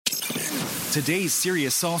Today's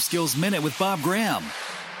Serious Soft Skills Minute with Bob Graham.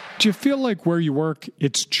 Do you feel like where you work,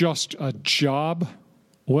 it's just a job?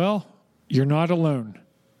 Well, you're not alone.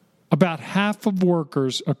 About half of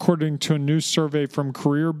workers, according to a new survey from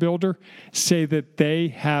CareerBuilder, say that they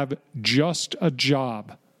have just a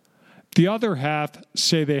job. The other half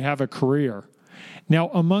say they have a career. Now,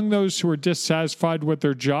 among those who are dissatisfied with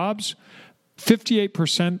their jobs,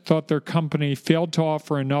 58% thought their company failed to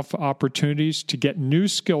offer enough opportunities to get new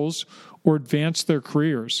skills or advance their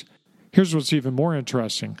careers. Here's what's even more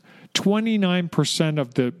interesting. 29%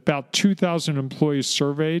 of the about 2,000 employees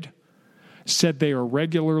surveyed said they are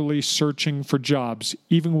regularly searching for jobs,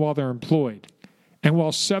 even while they're employed. And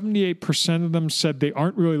while 78% of them said they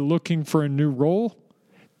aren't really looking for a new role,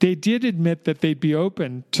 they did admit that they'd be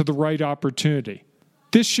open to the right opportunity.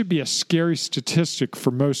 This should be a scary statistic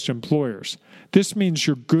for most employers. This means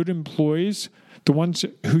your good employees, the ones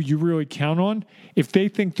who you really count on, if they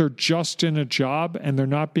think they're just in a job and they're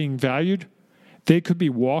not being valued, they could be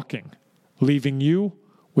walking, leaving you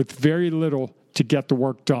with very little to get the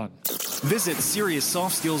work done. Visit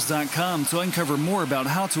SeriousSoftSkills.com to uncover more about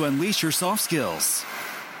how to unleash your soft skills.